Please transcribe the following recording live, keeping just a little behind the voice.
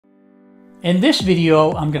In this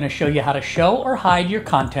video, I'm going to show you how to show or hide your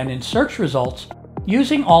content in search results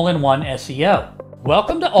using all-in-one SEO.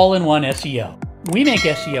 Welcome to All-in-One SEO. We make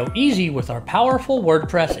SEO easy with our powerful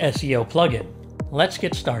WordPress SEO plugin. Let's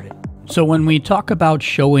get started. So when we talk about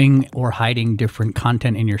showing or hiding different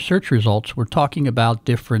content in your search results, we're talking about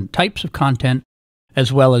different types of content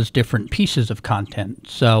as well as different pieces of content.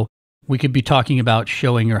 So we could be talking about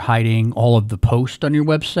showing or hiding all of the posts on your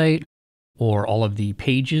website, or all of the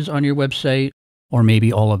pages on your website, or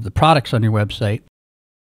maybe all of the products on your website.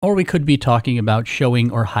 Or we could be talking about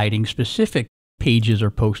showing or hiding specific pages or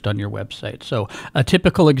posts on your website. So a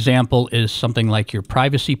typical example is something like your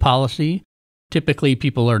privacy policy. Typically,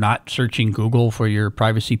 people are not searching Google for your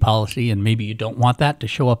privacy policy, and maybe you don't want that to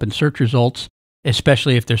show up in search results,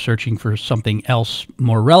 especially if they're searching for something else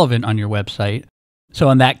more relevant on your website. So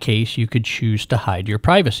in that case, you could choose to hide your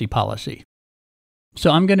privacy policy.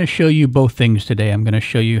 So I'm going to show you both things today. I'm going to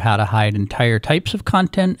show you how to hide entire types of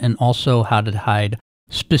content and also how to hide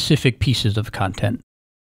specific pieces of content.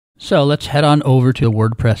 So let's head on over to the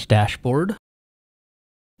WordPress dashboard.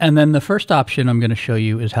 And then the first option I'm going to show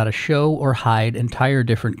you is how to show or hide entire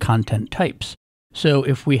different content types. So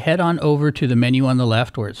if we head on over to the menu on the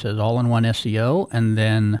left where it says All-in-One SEO and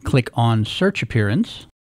then click on Search Appearance.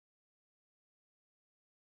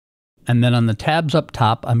 And then on the tabs up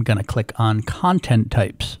top, I'm going to click on Content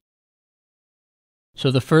Types. So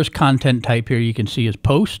the first content type here you can see is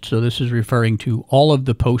post. So this is referring to all of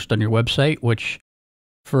the posts on your website, which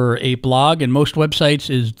for a blog and most websites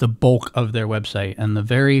is the bulk of their website. And the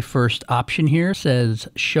very first option here says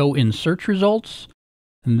Show in Search Results.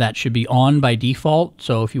 And that should be on by default.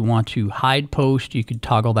 So if you want to hide post, you could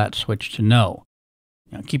toggle that switch to no.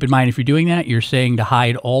 Now, keep in mind, if you're doing that, you're saying to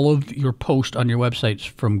hide all of your posts on your websites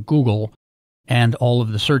from Google and all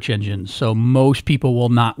of the search engines. So most people will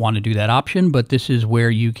not want to do that option, but this is where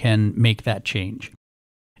you can make that change.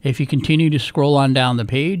 If you continue to scroll on down the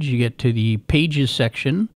page, you get to the Pages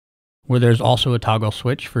section, where there's also a toggle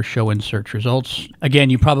switch for Show in Search Results. Again,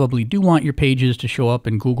 you probably do want your pages to show up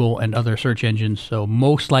in Google and other search engines, so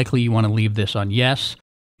most likely you want to leave this on yes,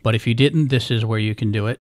 but if you didn't, this is where you can do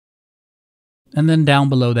it. And then down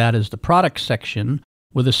below that is the Products section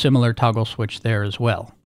with a similar toggle switch there as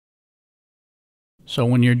well. So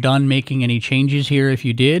when you're done making any changes here, if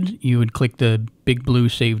you did, you would click the big blue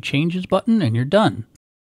Save Changes button and you're done.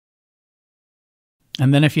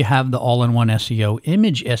 And then if you have the All-in-One SEO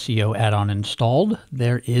Image SEO add-on installed,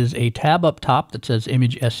 there is a tab up top that says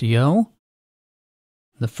Image SEO.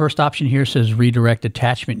 The first option here says Redirect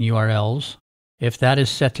Attachment URLs. If that is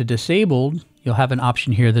set to disabled, you'll have an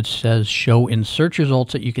option here that says Show in Search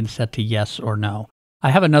Results that you can set to yes or no. I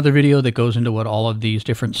have another video that goes into what all of these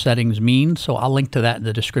different settings mean, so I'll link to that in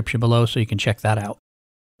the description below so you can check that out.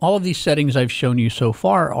 All of these settings I've shown you so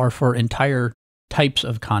far are for entire types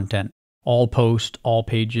of content. All posts, all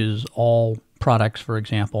pages, all products, for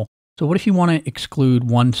example. So what if you want to exclude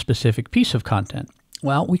one specific piece of content?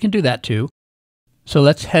 Well, we can do that too. So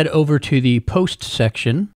let's head over to the Post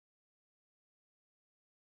section.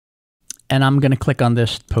 And I'm going to click on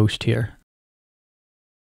this post here.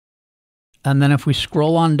 And then if we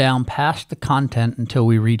scroll on down past the content until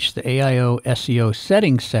we reach the AIO SEO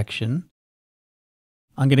settings section,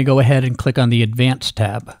 I'm going to go ahead and click on the Advanced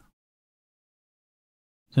tab.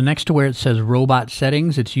 So next to where it says Robot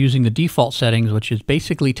Settings, it's using the default settings, which is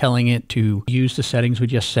basically telling it to use the settings we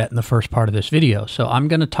just set in the first part of this video. So I'm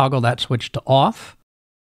going to toggle that switch to off.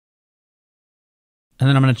 And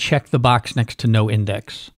then I'm going to check the box next to No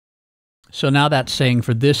Index. So now that's saying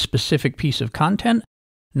for this specific piece of content,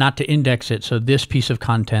 not to index it, so this piece of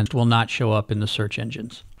content will not show up in the search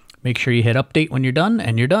engines. Make sure you hit update when you're done,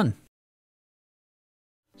 and you're done.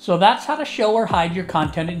 So that's how to show or hide your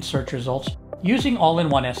content in search results using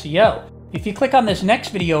All-in-One SEO. If you click on this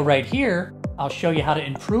next video right here, I'll show you how to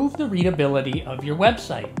improve the readability of your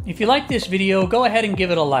website. If you like this video, go ahead and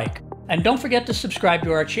give it a like. And don't forget to subscribe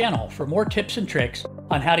to our channel for more tips and tricks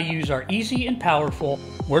on how to use our easy and powerful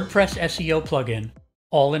WordPress SEO plugin,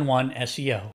 All-in-One SEO.